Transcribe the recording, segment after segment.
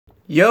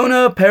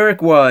Yonah,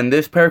 Perek 1.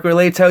 This Perek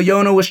relates how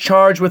Yonah was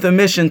charged with a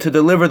mission to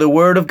deliver the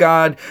word of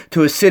God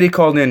to a city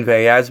called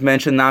Nineveh. As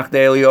mentioned, Nach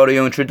Daily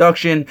audio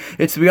introduction,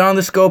 it's beyond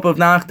the scope of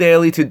Nach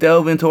Daily to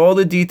delve into all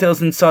the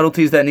details and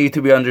subtleties that need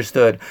to be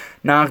understood.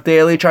 Nach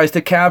Daily tries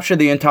to capture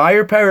the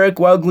entire Perek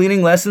while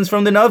gleaning lessons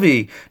from the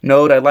Navi.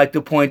 Note, I'd like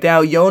to point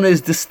out, Yonah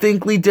is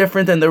distinctly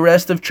different than the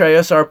rest of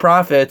Treos, our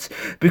prophets,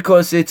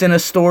 because it's in a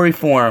story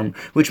form,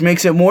 which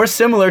makes it more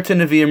similar to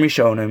Nevi'im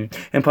Rishonim.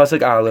 In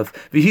Pasuk Aleph,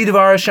 V'hi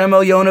Dvar Hashem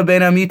el Yonah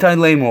ben Amittai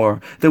lemor.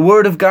 The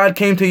word of God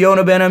came to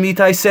Yonah ben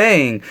Amittai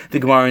saying, the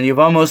Gemara in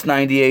Yevamos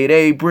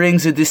 98a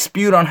brings a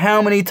dispute on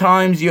how many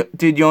times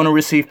did Yonah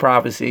receive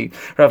prophecy.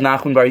 Rav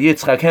Nachman bar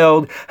Yitzchak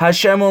held,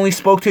 Hashem only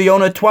spoke to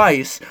Yonah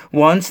twice,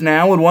 once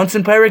now and once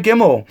in Perek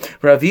Gimel.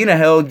 Ravina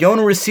held,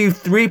 Yonah received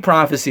 3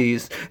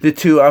 prophecies, the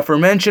 2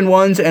 aforementioned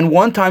ones, and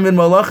one time in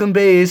Malachim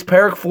Beis,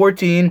 Perek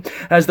 14,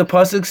 as the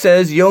Pasuk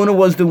says, Yonah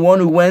was the one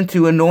who went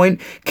to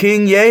anoint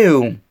King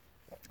Yehu.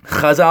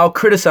 Chazal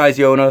criticized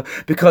Yonah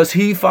because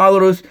he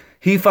followed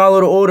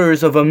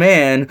orders of a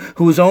man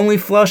who was only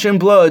flesh and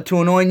blood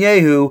to anoint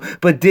Yehu,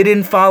 but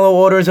didn't follow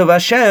orders of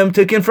Hashem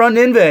to confront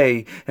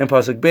Nineveh. And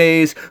Pasuk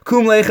Beis,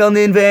 Kum lechel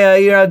Nineveh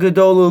ha'ir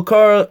ha'gadol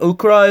ukra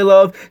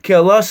elav ki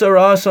alasa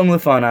ra'asam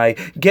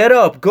lefanai. Get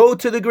up, go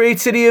to the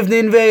great city of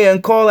Nineveh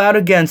and call out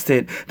against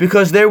it,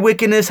 because their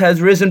wickedness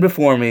has risen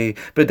before me.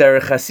 But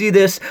Derech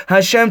Hasidus,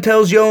 Hashem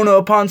tells Yonah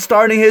upon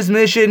starting his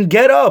mission,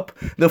 get up.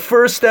 The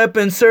first step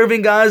in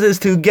serving God is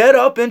to get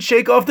up and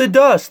shake off the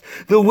dust,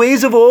 the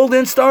ways of old,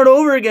 and start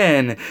over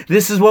again.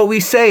 This is what we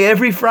say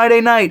every Friday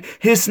night.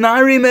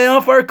 Hisnari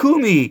me'afar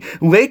kumi.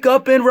 Wake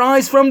up and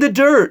rise from the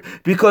dirt.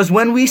 Because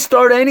when we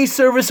start any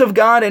service of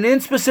God, and in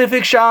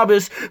specific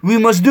Shabbos, we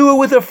must do it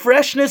with a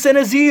freshness and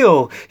a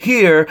zeal.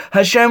 Here,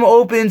 Hashem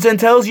opens and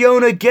tells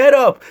Yonah, get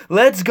up,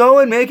 let's go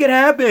and make it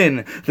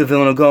happen. The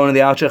Vilna Gaon and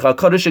the Alshich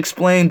HaKadosh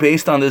explain,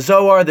 based on the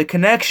Zohar, the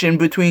connection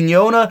between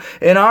Yonah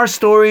and our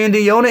story and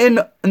the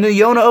Yonah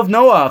of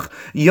Noach.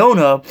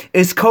 Yonah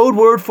is code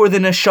word for the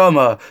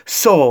neshama,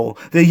 soul.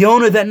 The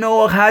Yonah that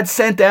Noach had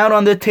sent out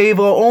on the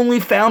table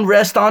only found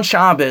rest on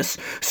Shabbos.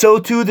 So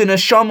too the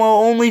neshama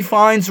only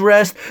finds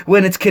rest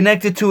when it's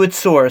connected to its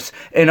source.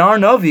 In our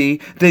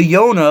Navi, the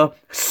Yonah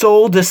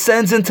soul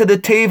descends into the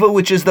teva,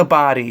 which is the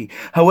body.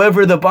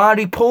 However, the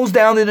body pulls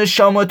down the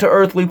neshama to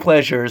earthly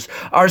pleasures.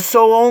 Our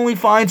soul only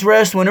finds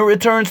rest when it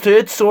returns to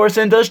its source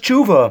and does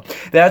tshuva.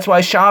 That's why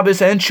Shabbos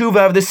and tshuva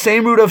have the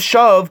same root of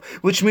shav,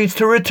 which means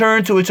to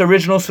return to its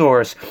original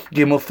source.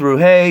 Gimel through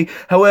Hey.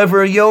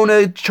 However,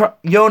 Yonah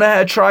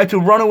had tried to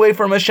run away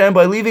from Hashem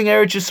by leaving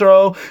Eretz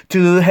Yisrael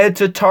to head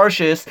to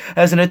Tarshish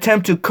as an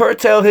attempt to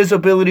curtail his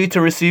ability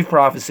to receive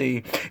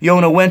prophecy.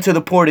 Yonah went to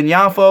the port in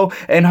Yaffo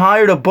and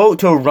hired a boat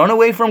to run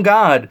away from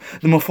God.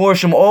 The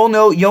Meforshim all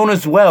note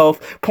Yonah's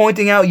wealth,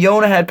 pointing out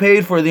Yonah had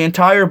paid for the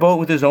entire boat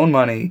with his own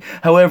money.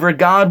 However,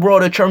 God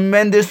brought a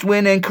tremendous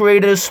wind and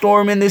created a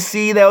storm in the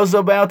sea that was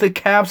about to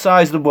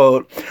capsize the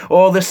boat.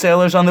 All the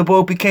sailors on the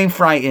boat became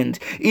frightened.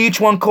 Each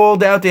one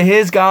called out to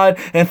his God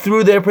and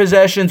threw their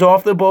possessions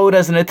off the boat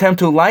as an attempt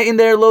to lighten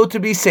their load to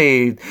be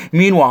saved.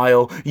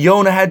 Meanwhile,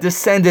 Yonah had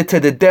descended to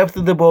the depth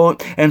of the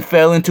boat and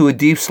fell into a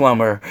deep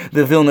slumber.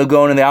 The Vilna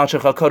Gaon and the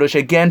Alshich HaKadosh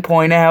again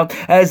point out,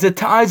 as the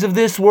tides of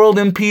this world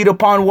impede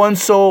upon one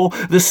soul,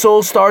 the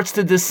soul starts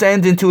to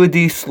descend into a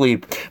deep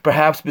sleep.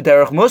 Perhaps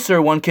b'derech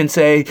Musar, one can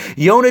say,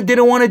 Yonah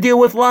didn't want to deal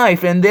with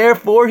life, and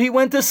therefore he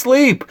went to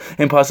sleep.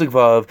 In Pasuk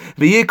Vav,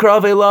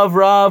 V'yikrav elav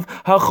Rav,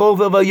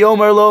 hachova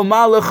v'yomer lo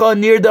malacha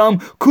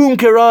nirdam, kum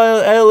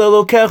kera el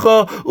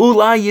elokecha,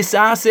 ulai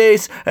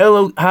yisases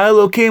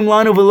ha'elokim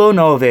lanu v'lo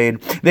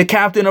noved. The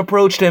captain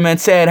approached him and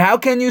said, how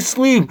can you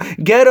sleep?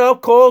 Get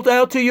up, call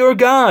out to your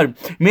God.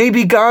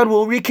 Maybe God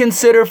will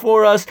reconsider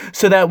for us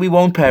so that we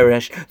won't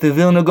perish. The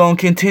Vilna Gaon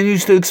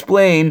continues to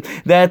explain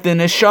that the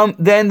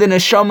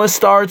neshama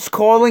starts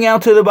calling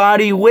out to the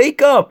body,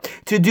 wake up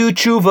to do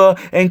tshuva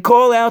and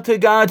call out to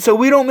God so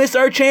we don't miss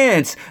our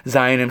chance.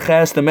 Zion and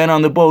Ches, the men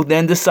on the boat,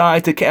 then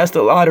decide to cast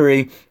a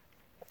lottery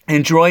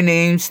and draw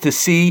names to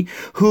see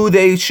who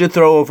they should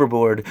throw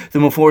overboard. The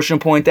Meforshim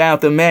point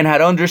out the men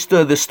had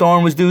understood the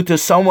storm was due to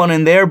someone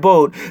in their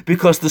boat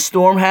because the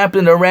storm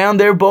happened around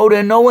their boat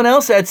and no one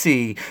else at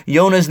sea.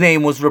 Yonah's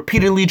name was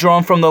repeatedly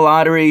drawn from the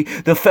lottery.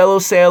 The fellow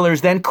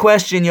sailors then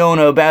questioned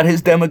Yonah about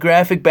his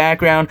demographic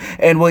background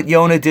and what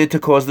Yonah did to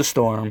cause the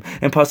storm.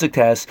 In Pasuk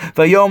Tes,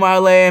 Vayomar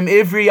aleim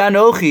ivri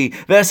anochi,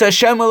 ves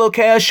Hashem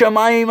elokei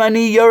hashamayim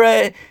ani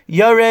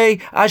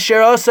yarei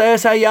asher asa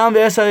es hayam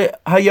ves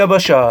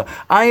hayabasha.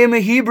 I am a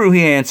Hebrew,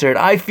 he answered.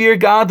 I fear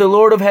God, the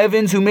Lord of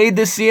heavens, who made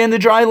the sea and the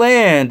dry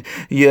land.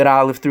 Yud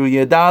Aleph through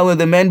Yud Aleph,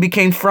 the men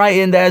became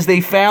frightened as they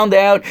found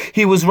out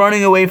he was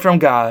running away from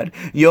God.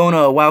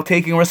 Yonah, while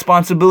taking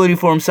responsibility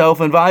for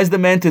himself, advised the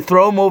men to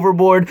throw him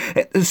overboard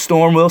and the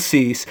storm will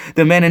cease.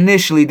 The men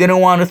initially didn't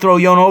want to throw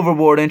Yonah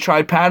overboard and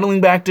tried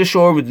paddling back to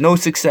shore with no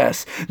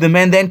success. The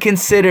men then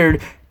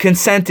considered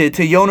consented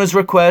to Yonah's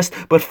request,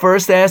 but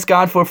first asked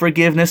God for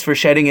forgiveness for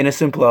shedding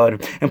innocent blood.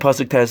 In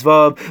Pasuk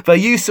Tezvav,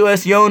 Vayisu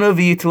es Yonah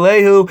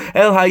v'yitlehu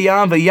el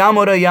hayam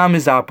v'yamod hayam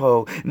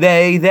mizapo.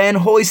 They then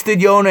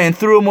hoisted Yonah and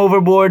threw him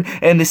overboard,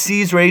 and the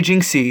sea's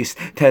raging ceased.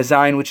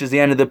 Tezain, which is the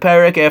end of the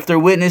parak, after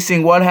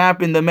witnessing what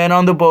happened, the men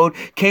on the boat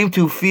came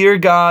to fear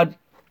God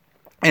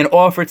and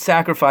offered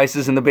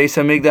sacrifices in the Beis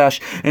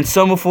Hamikdash, and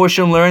some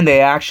Meforshim learned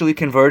they actually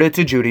converted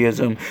to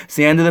Judaism. It's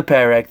the end of the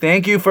parak.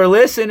 Thank you for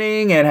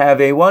listening, and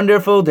have a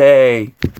wonderful day.